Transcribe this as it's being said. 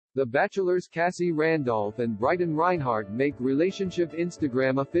The Bachelor's Cassie Randolph and Brighton Reinhardt make relationship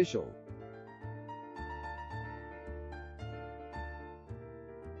Instagram official.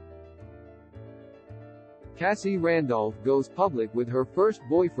 Cassie Randolph goes public with her first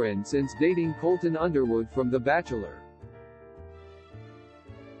boyfriend since dating Colton Underwood from The Bachelor.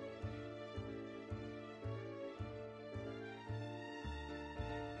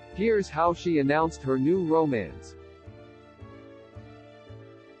 Here's how she announced her new romance.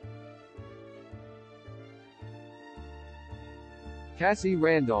 Cassie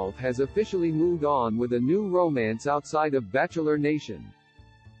Randolph has officially moved on with a new romance outside of Bachelor Nation.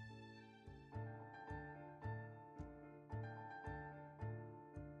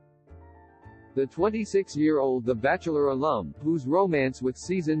 The 26-year-old The Bachelor alum, whose romance with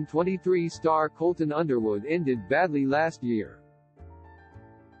season 23 star Colton Underwood ended badly last year,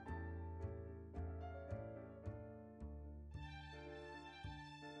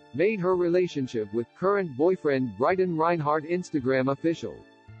 made her relationship with current boyfriend Brighton Reinhardt Instagram official.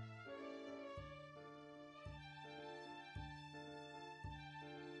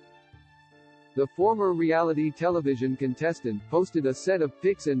 The former reality television contestant posted a set of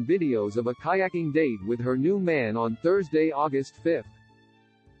pics and videos of a kayaking date with her new man on Thursday, August 5.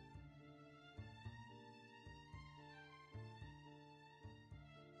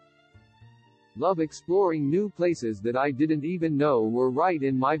 Love exploring new places that I didn't even know were right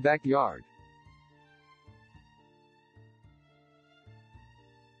in my backyard.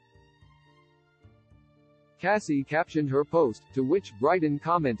 Cassie captioned her post, to which Brighton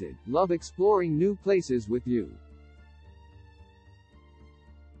commented, "Love exploring new places with you."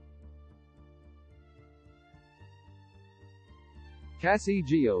 Cassie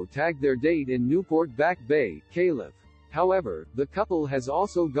Geo tagged their date in Newport Back Bay, Calif. However, the couple has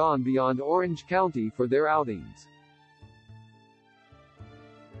also gone beyond Orange County for their outings.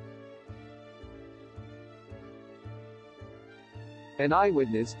 An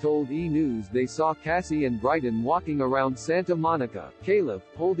eyewitness told E! News they saw Cassie and Brighton walking around Santa Monica, Calif,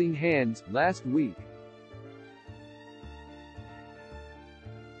 holding hands, last week.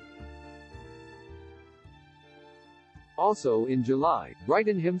 Also in July,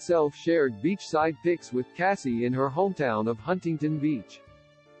 Brighton himself shared beachside pics with Cassie in her hometown of Huntington Beach.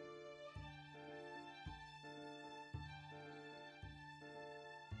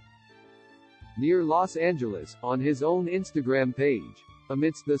 Near Los Angeles, on his own Instagram page.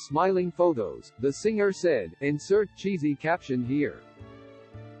 Amidst the smiling photos, the singer said, "Insert cheesy caption here."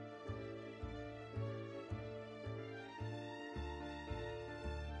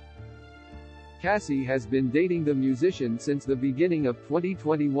 Cassie has been dating the musician since the beginning of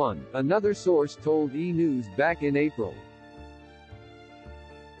 2021, another source told E! News back in April.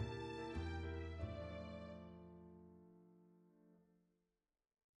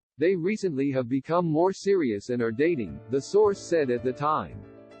 They recently have become more serious and are dating, the source said at the time.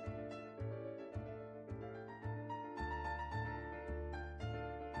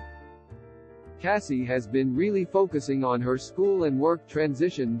 Cassie has been really focusing on her school and work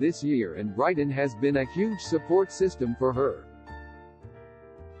transition this year, and Brighton has been a huge support system for her.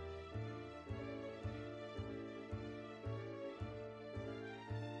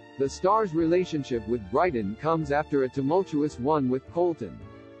 The star's relationship with Brighton comes after a tumultuous one with Colton.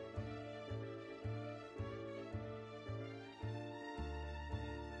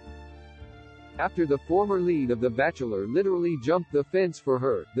 After the former lead of The Bachelor literally jumped the fence for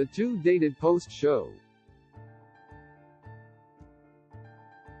her, the two dated post-show.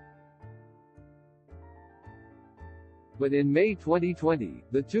 But in May 2020,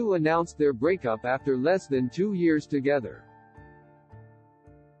 the two announced their breakup after less than 2 years together.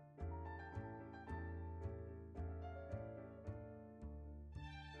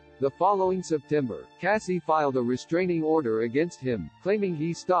 The following September, Cassie filed a restraining order against him, claiming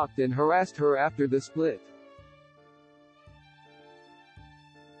he stalked and harassed her after the split.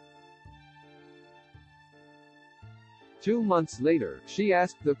 Two months later, she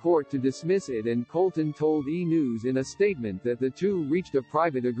asked the court to dismiss it, and Colton told E! News in a statement that the two reached a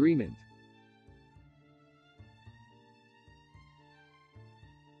private agreement.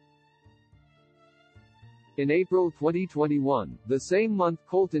 In April 2021, the same month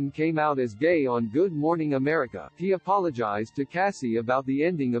Colton came out as gay on Good Morning America. He apologized to Cassie about the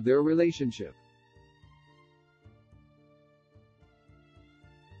ending of their relationship.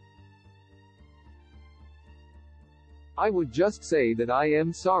 "I would just say that I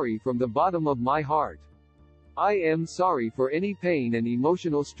am sorry from the bottom of my heart. I am sorry for any pain and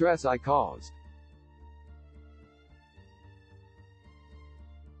emotional stress I caused.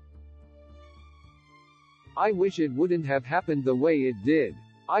 I wish it wouldn't have happened the way it did.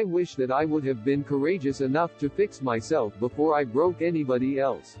 I wish that I would have been courageous enough to fix myself before I broke anybody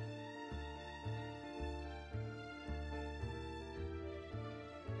else.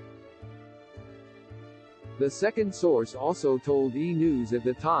 The second source also told E! News at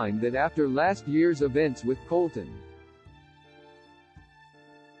the time that after last year's events with Colton,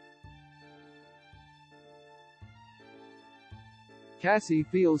 Cassie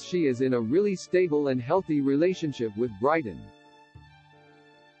feels she is in a really stable and healthy relationship with Brighton.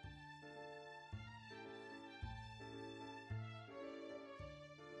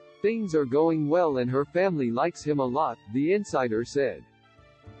 Things are going well and her family likes him a lot, the insider said.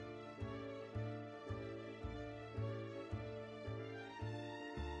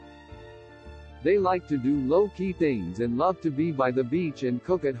 They like to do low-key things and love to be by the beach and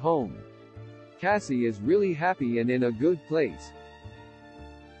cook at home. Cassie is really happy and in a good place.